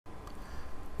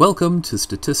Welcome to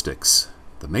Statistics,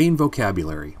 the main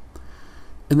vocabulary.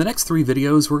 In the next 3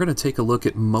 videos, we're going to take a look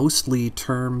at mostly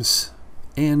terms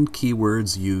and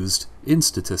keywords used in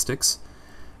statistics.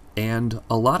 And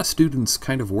a lot of students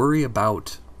kind of worry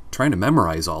about trying to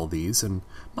memorize all these, and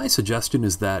my suggestion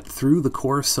is that through the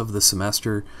course of the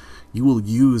semester, you will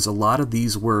use a lot of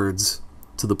these words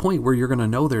to the point where you're going to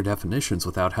know their definitions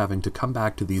without having to come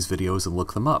back to these videos and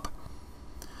look them up.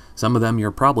 Some of them you're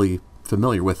probably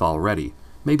familiar with already.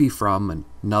 Maybe from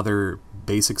another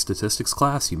basic statistics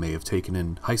class you may have taken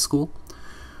in high school,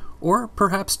 or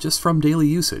perhaps just from daily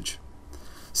usage.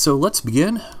 So let's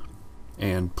begin,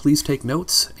 and please take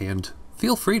notes, and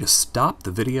feel free to stop the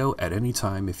video at any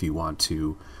time if you want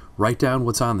to write down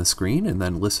what's on the screen and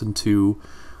then listen to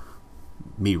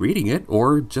me reading it,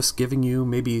 or just giving you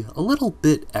maybe a little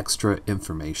bit extra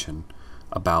information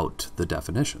about the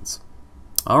definitions.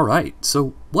 All right,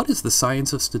 so what is the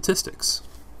science of statistics?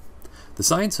 The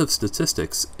science of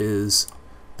statistics is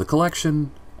the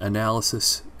collection,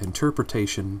 analysis,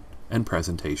 interpretation, and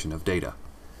presentation of data.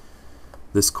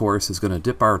 This course is going to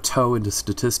dip our toe into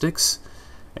statistics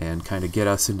and kind of get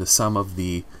us into some of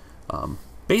the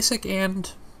basic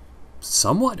and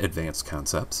somewhat advanced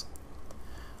concepts.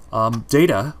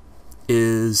 Data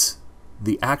is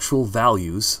the actual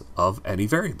values of any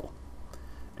variable.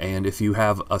 And if you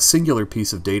have a singular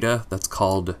piece of data, that's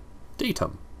called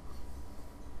datum.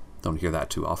 Don't hear that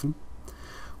too often.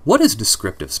 What is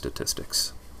descriptive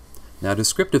statistics? Now,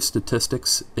 descriptive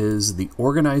statistics is the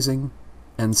organizing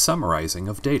and summarizing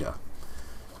of data.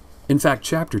 In fact,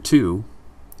 Chapter 2,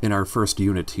 in our first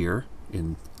unit here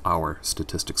in our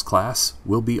statistics class,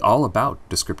 will be all about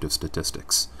descriptive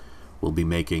statistics. We'll be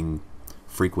making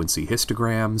frequency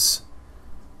histograms,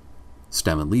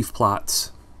 stem and leaf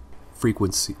plots,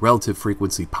 relative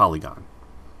frequency polygon,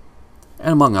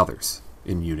 and among others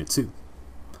in Unit 2.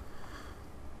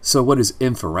 So what is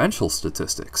inferential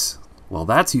statistics? Well,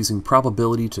 that's using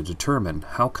probability to determine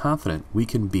how confident we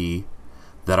can be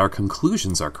that our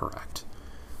conclusions are correct.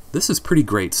 This is pretty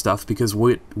great stuff because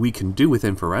what we can do with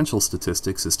inferential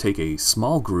statistics is take a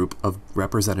small group of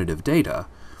representative data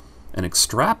and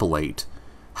extrapolate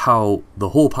how the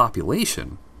whole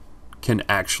population can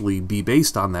actually be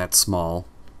based on that small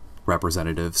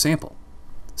representative sample.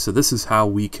 So this is how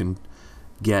we can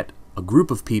get a group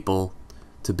of people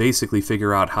to basically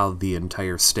figure out how the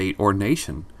entire state or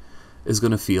nation is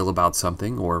going to feel about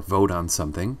something or vote on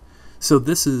something. So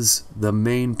this is the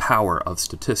main power of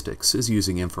statistics, is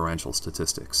using inferential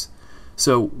statistics.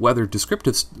 So whereas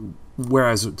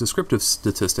descriptive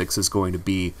statistics is going to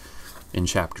be in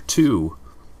Chapter 2,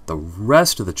 the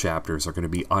rest of the chapters are going to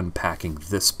be unpacking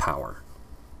this power.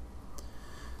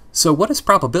 So what is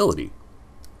probability?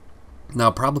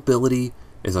 Now, probability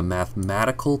is a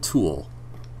mathematical tool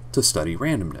to study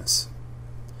randomness.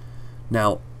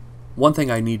 Now, one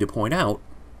thing I need to point out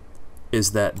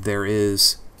is that there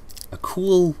is a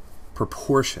cool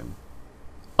proportion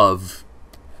of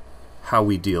how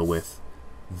we deal with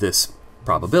this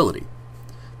probability.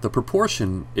 The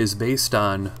proportion is based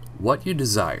on what you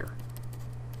desire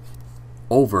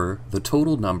over the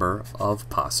total number of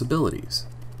possibilities.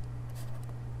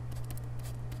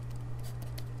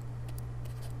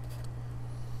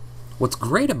 What's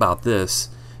great about this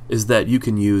is that you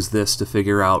can use this to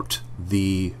figure out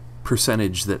the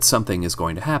percentage that something is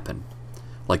going to happen.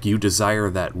 Like, you desire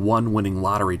that one winning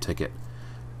lottery ticket,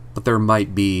 but there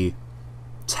might be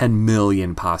 10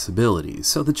 million possibilities,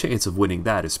 so the chance of winning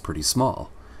that is pretty small.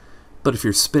 But if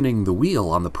you're spinning the wheel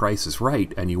on The Price is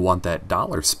Right and you want that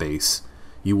dollar space,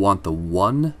 you want the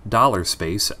 $1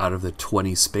 space out of the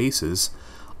 20 spaces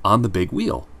on the big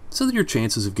wheel, so that your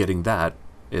chances of getting that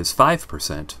is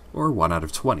 5%, or 1 out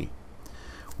of 20.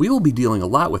 We will be dealing a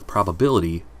lot with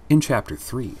probability in Chapter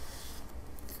 3.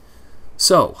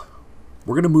 So,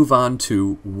 we're going to move on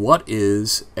to what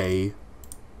is a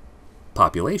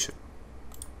population.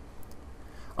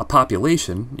 A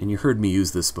population, and you heard me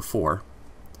use this before,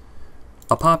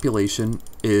 a population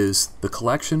is the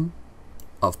collection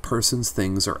of persons,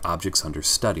 things, or objects under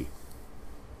study.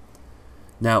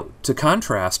 Now, to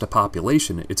contrast a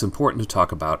population, it's important to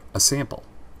talk about a sample.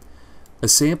 A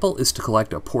sample is to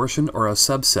collect a portion or a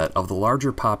subset of the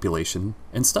larger population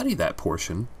and study that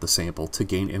portion, the sample, to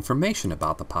gain information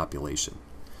about the population.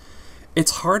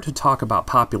 It's hard to talk about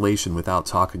population without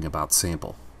talking about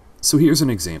sample. So here's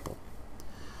an example.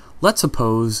 Let's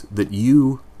suppose that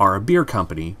you are a beer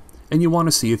company and you want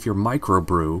to see if your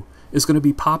microbrew is going to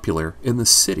be popular in the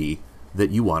city that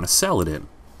you want to sell it in,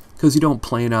 because you don't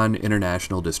plan on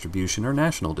international distribution or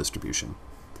national distribution.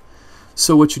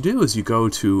 So what you do is you go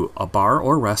to a bar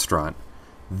or restaurant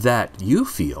that you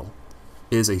feel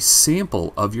is a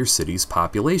sample of your city's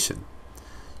population.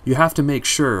 You have to make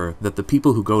sure that the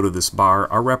people who go to this bar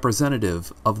are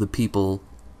representative of the people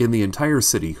in the entire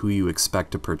city who you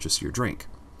expect to purchase your drink.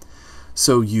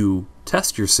 So you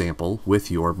test your sample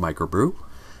with your microbrew,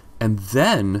 and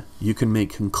then you can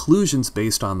make conclusions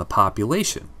based on the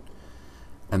population.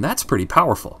 And that's pretty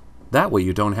powerful. That way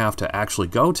you don't have to actually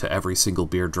go to every single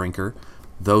beer drinker,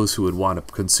 those who would want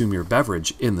to consume your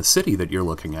beverage in the city that you're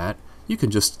looking at. You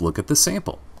can just look at the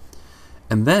sample.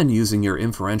 And then using your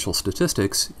inferential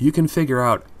statistics, you can figure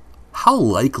out how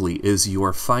likely is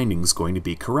your findings going to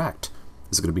be correct.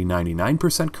 Is it going to be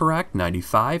 99% correct,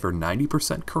 95 or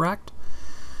 90% correct?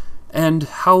 And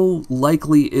how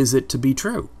likely is it to be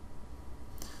true?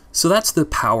 So that's the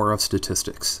power of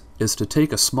statistics, is to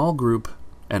take a small group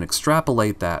and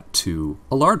extrapolate that to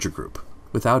a larger group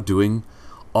without doing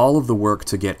all of the work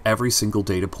to get every single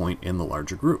data point in the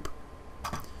larger group.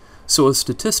 So a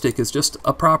statistic is just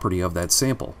a property of that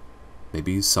sample.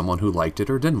 Maybe someone who liked it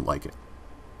or didn't like it.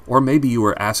 Or maybe you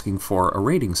were asking for a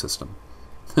rating system.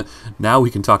 Now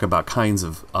we can talk about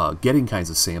getting kinds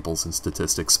of samples in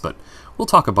statistics, but we'll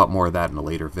talk about more of that in a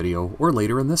later video or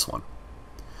later in this one.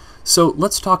 So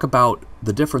let's talk about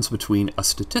the difference between a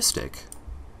statistic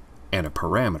and a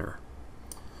parameter.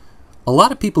 A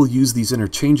lot of people use these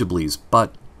interchangeably,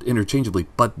 but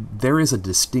there is a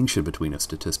distinction between a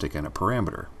statistic and a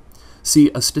parameter.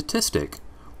 See, a statistic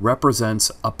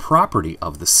represents a property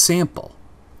of the sample,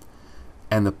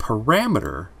 and the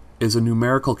parameter is a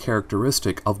numerical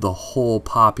characteristic of the whole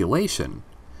population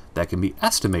that can be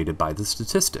estimated by the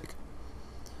statistic.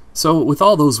 So with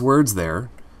all those words there,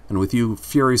 and with you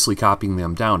furiously copying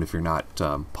them down if you're not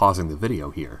pausing the video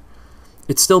here,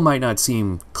 it still might not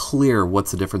seem clear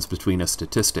what's the difference between a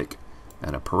statistic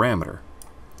and a parameter.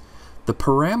 The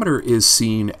parameter is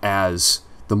seen as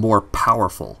the more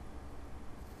powerful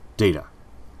data,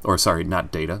 or sorry,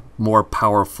 not data, more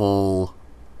powerful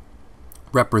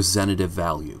representative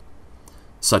value,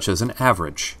 such as an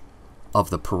average of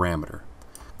the parameter.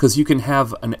 Because you can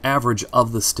have an average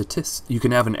of the you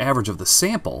can have an average of the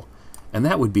sample, and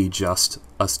that would be just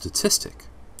a statistic.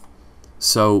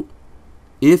 So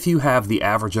if you have the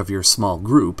average of your small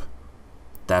group,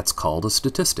 that's called a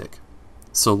statistic.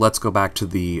 So let's go back to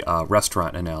the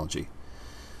restaurant analogy.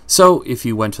 So if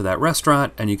you went to that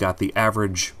restaurant and you got the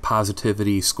average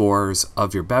positivity scores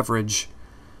of your beverage,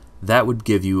 that would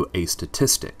give you a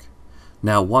statistic.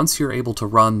 Now, once you're able to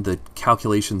run the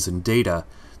calculations and data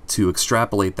to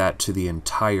extrapolate that to the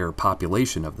entire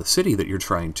population of the city that you're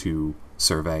trying to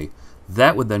survey,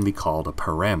 that would then be called a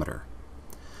parameter.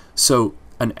 So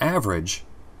an average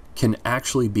can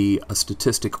actually be a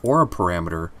statistic or a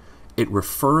parameter. It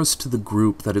refers to the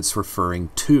group that it's referring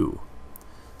to.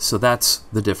 So that's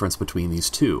the difference between these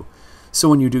two. So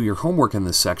when you do your homework in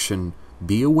this section,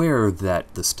 be aware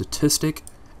that the statistic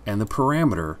and the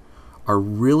parameter are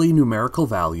really numerical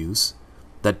values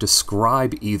that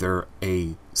describe either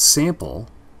a sample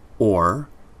or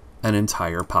an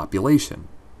entire population.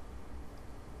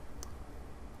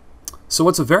 So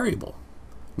what's a variable?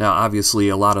 Now obviously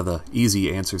a lot of the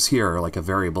easy answers here are like a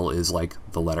variable is like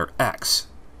the letter X.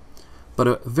 But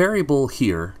a variable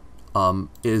here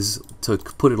is, to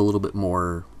put it a little bit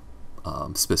more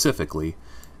specifically,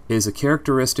 is a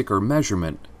characteristic or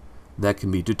measurement that can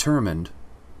be determined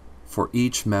for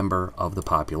each member of the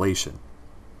population.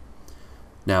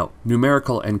 Now,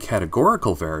 numerical and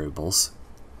categorical variables,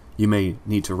 you may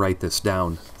need to write this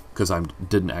down because I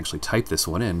didn't actually type this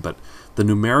one in, but the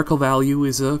numerical value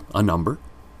is a number.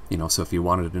 So if you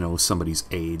wanted to know somebody's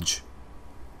age,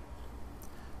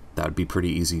 that would be pretty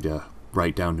easy to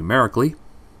write down numerically.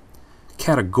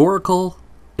 Categorical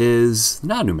is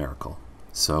not numerical,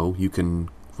 so you can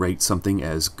rate something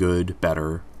as good,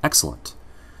 better, excellent.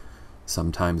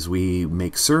 Sometimes we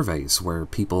make surveys where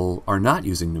people are not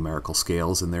using numerical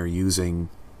scales and they're using,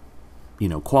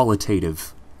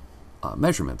 qualitative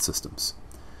measurement systems.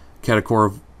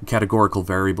 Categorical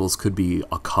variables could be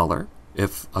a color,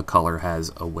 if a color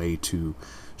has a way to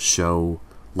show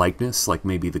likeness, like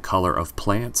maybe the color of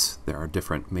plants. There are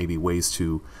different maybe ways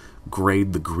to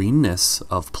grade the greenness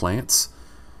of plants,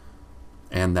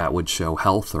 and that would show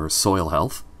health or soil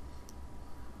health.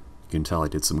 You can tell I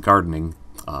did some gardening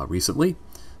recently.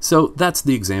 So that's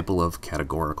the example of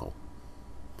categorical.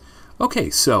 Okay,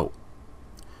 so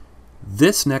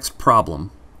this next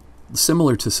problem,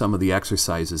 similar to some of the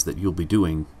exercises that you'll be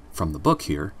doing from the book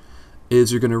here,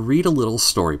 is you're going to read a little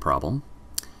story problem,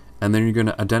 and then you're going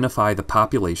to identify the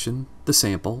population, the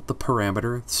sample, the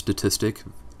parameter, the statistic,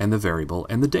 and the variable,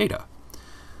 and the data.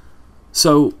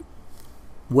 So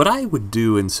what I would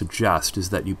do and suggest is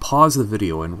that you pause the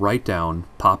video and write down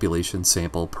population,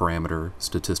 sample, parameter,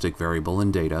 statistic, variable,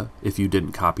 and data if you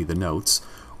didn't copy the notes,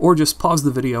 or just pause the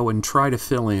video and try to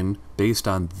fill in, based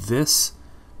on this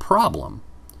problem,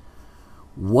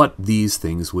 what these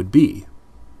things would be.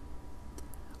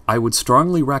 I would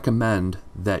strongly recommend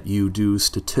that you do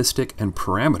statistic and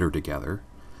parameter together,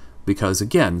 because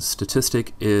again,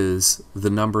 statistic is the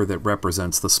number that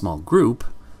represents the small group,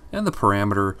 and the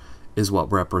parameter is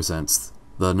what represents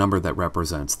the number that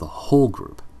represents the whole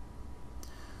group.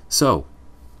 So,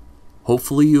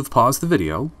 hopefully you've paused the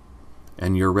video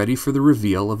and you're ready for the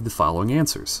reveal of the following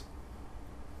answers.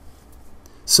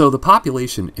 So the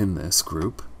population in this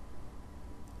group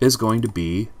is going to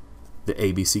be the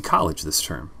ABC College this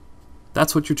term.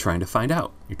 That's what you're trying to find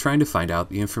out. You're trying to find out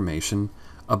the information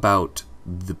about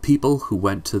the people who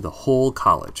went to the whole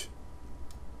college.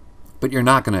 But you're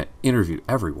not going to interview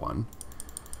everyone.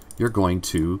 You're going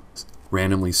to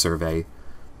randomly survey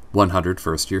 100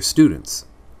 first-year students.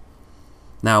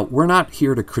 Now, we're not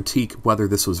here to critique whether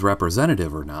this was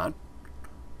representative or not,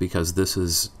 because this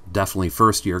is definitely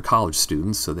first-year college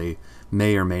students, so they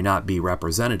may or may not be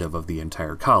representative of the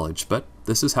entire college, but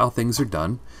this is how things are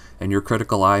done, and your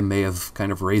critical eye may have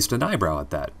kind of raised an eyebrow at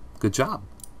that. Good job.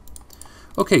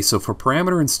 Okay, so for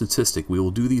parameter and statistic, we will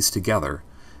do these together,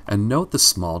 and note the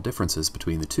small differences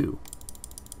between the two.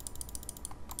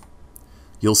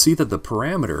 You'll see that the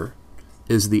parameter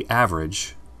is the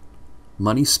average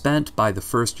money spent by the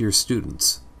first-year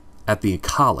students at the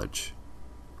college,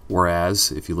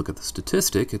 whereas if you look at the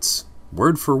statistic, it's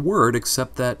word for word,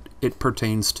 except that it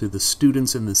pertains to the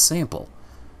students in the sample,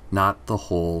 not the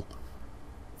whole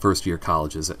first-year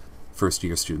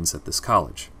students at this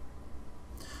college.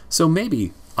 So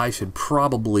maybe I should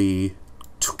probably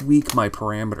tweak my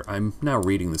parameter. I'm now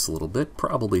reading this a little bit.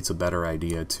 Probably it's a better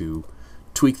idea to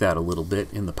tweak that a little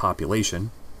bit in the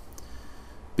population,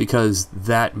 because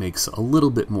that makes a little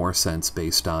bit more sense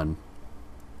based on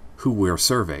who we're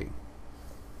surveying.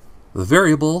 The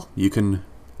variable, you can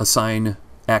assign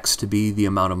X to be the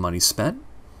amount of money spent,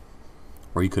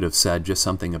 or you could have said just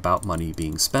something about money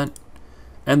being spent,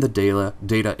 and the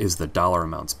data is the dollar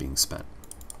amounts being spent.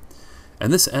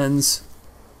 And this ends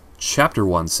Chapter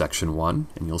 1, Section 1,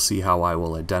 and you'll see how I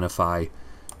will identify,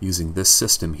 using this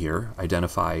system here,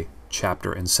 identify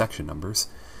chapter and section numbers.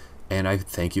 And I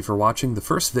thank you for watching the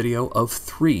first video of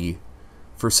 3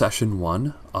 for Session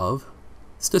 1 of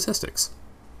Statistics.